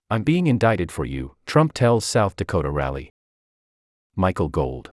I'm being indicted for you, Trump tells South Dakota rally. Michael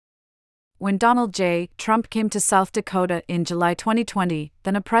Gold. When Donald J. Trump came to South Dakota in July 2020,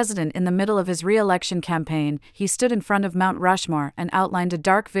 then a president in the middle of his re-election campaign, he stood in front of Mount Rushmore and outlined a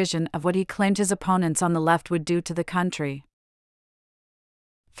dark vision of what he claimed his opponents on the left would do to the country.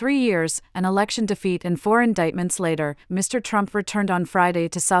 3 years, an election defeat and 4 indictments later, Mr. Trump returned on Friday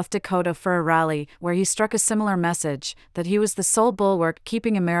to South Dakota for a rally where he struck a similar message, that he was the sole bulwark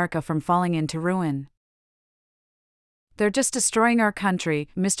keeping America from falling into ruin. "They're just destroying our country,"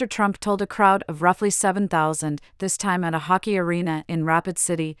 Mr. Trump told a crowd of roughly 7,000, this time at a hockey arena in Rapid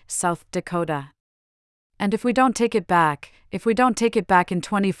City, South Dakota. "And if we don't take it back in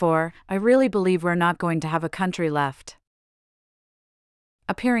 24, I really believe we're not going to have a country left."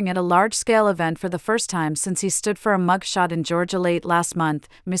 Appearing at a large-scale event for the first time since he stood for a mugshot in Georgia late last month,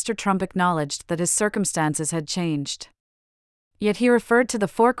 Mr. Trump acknowledged that his circumstances had changed. Yet he referred to the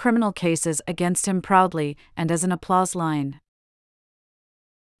 4 criminal cases against him proudly, and as an applause line.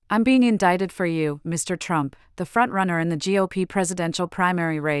 "I'm being indicted for you, Mr. Trump," the frontrunner in the GOP presidential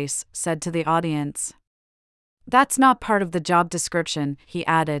primary race said to the audience. "That's not part of the job description," he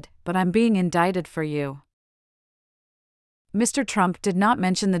added, "but I'm being indicted for you." Mr. Trump did not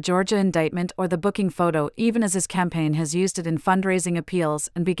mention the Georgia indictment or the booking photo, even as his campaign has used it in fundraising appeals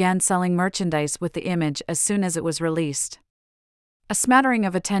and began selling merchandise with the image as soon as it was released. A smattering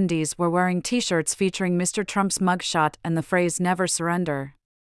of attendees were wearing T-shirts featuring Mr. Trump's mugshot and the phrase "Never Surrender."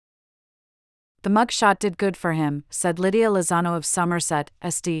 "The mugshot did good for him," said Lydia Lozano of Somerset,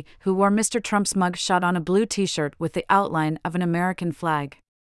 SD, who wore Mr. Trump's mugshot on a blue T-shirt with the outline of an American flag.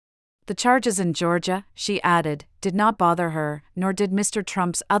 "The charges in Georgia," she added, "did not bother her, nor did Mr.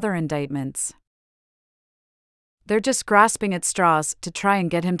 Trump's other indictments. They're just grasping at straws to try and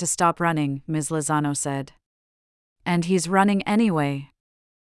get him to stop running," Ms. Lozano said. "And he's running anyway."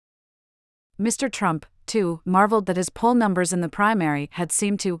 Mr. Trump, too, marveled that his poll numbers in the primary had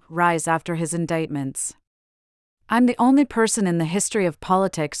seemed to rise after his indictments. "I'm the only person in the history of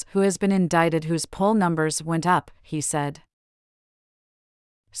politics who has been indicted whose poll numbers went up," he said.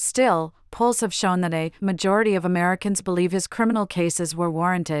 Still, polls have shown that a majority of Americans believe his criminal cases were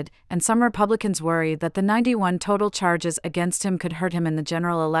warranted, and some Republicans worry that the 91 total charges against him could hurt him in the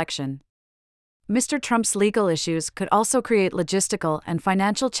general election. Mr. Trump's legal issues could also create logistical and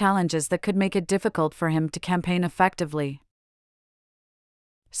financial challenges that could make it difficult for him to campaign effectively.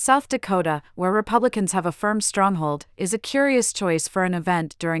 South Dakota, where Republicans have a firm stronghold, is a curious choice for an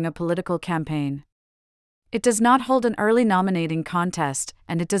event during a political campaign. It does not hold an early nominating contest,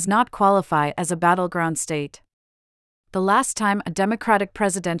 and it does not qualify as a battleground state. The last time a Democratic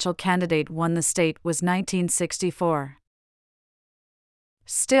presidential candidate won the state was 1964.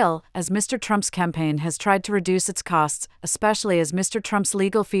 Still, as Mr. Trump's campaign has tried to reduce its costs, especially as Mr. Trump's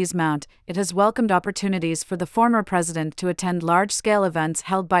legal fees mount, it has welcomed opportunities for the former president to attend large-scale events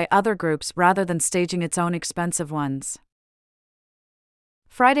held by other groups rather than staging its own expensive ones.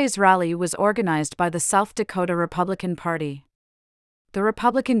 Friday's rally was organized by the South Dakota Republican Party. The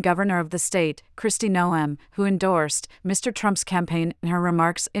Republican governor of the state, Kristi Noem, who endorsed Mr. Trump's campaign in her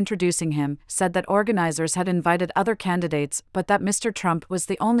remarks introducing him, said that organizers had invited other candidates but that Mr. Trump was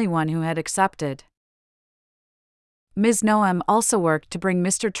the only one who had accepted. Ms. Noem also worked to bring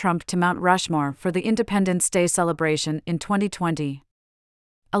Mr. Trump to Mount Rushmore for the Independence Day celebration in 2020.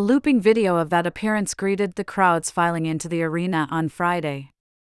 A looping video of that appearance greeted the crowds filing into the arena on Friday.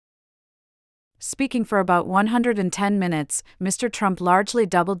 Speaking for about 110 minutes, Mr. Trump largely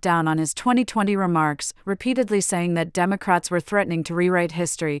doubled down on his 2020 remarks, repeatedly saying that Democrats were threatening to rewrite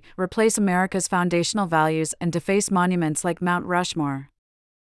history, replace America's foundational values, and deface monuments like Mount Rushmore.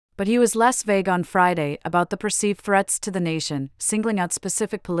 But he was less vague on Friday about the perceived threats to the nation, singling out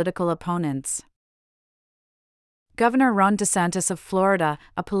specific political opponents. Governor Ron DeSantis of Florida,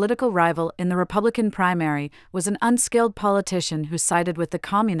 a political rival in the Republican primary, was an unskilled politician who sided with the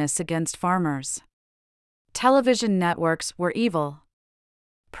communists against farmers. Television networks were evil.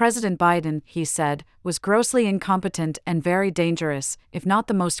 President Biden, he said, was grossly incompetent and very dangerous, if not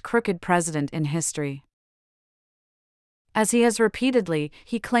the most crooked president in history. As he has repeatedly,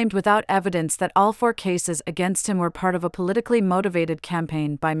 he claimed without evidence that all 4 cases against him were part of a politically motivated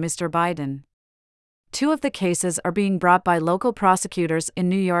campaign by Mr. Biden. 2 of the cases are being brought by local prosecutors in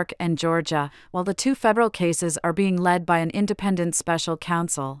New York and Georgia, while the 2 federal cases are being led by an independent special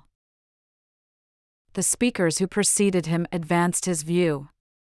counsel. The speakers who preceded him advanced his view.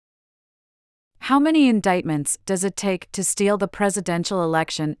 How many indictments does it take to steal the presidential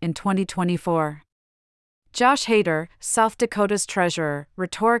election in 2024? Josh Hader, South Dakota's treasurer,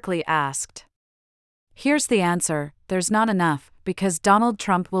 rhetorically asked. Here's the answer: there's not enough, because Donald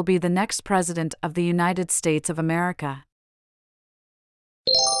Trump will be the next president of the United States of America.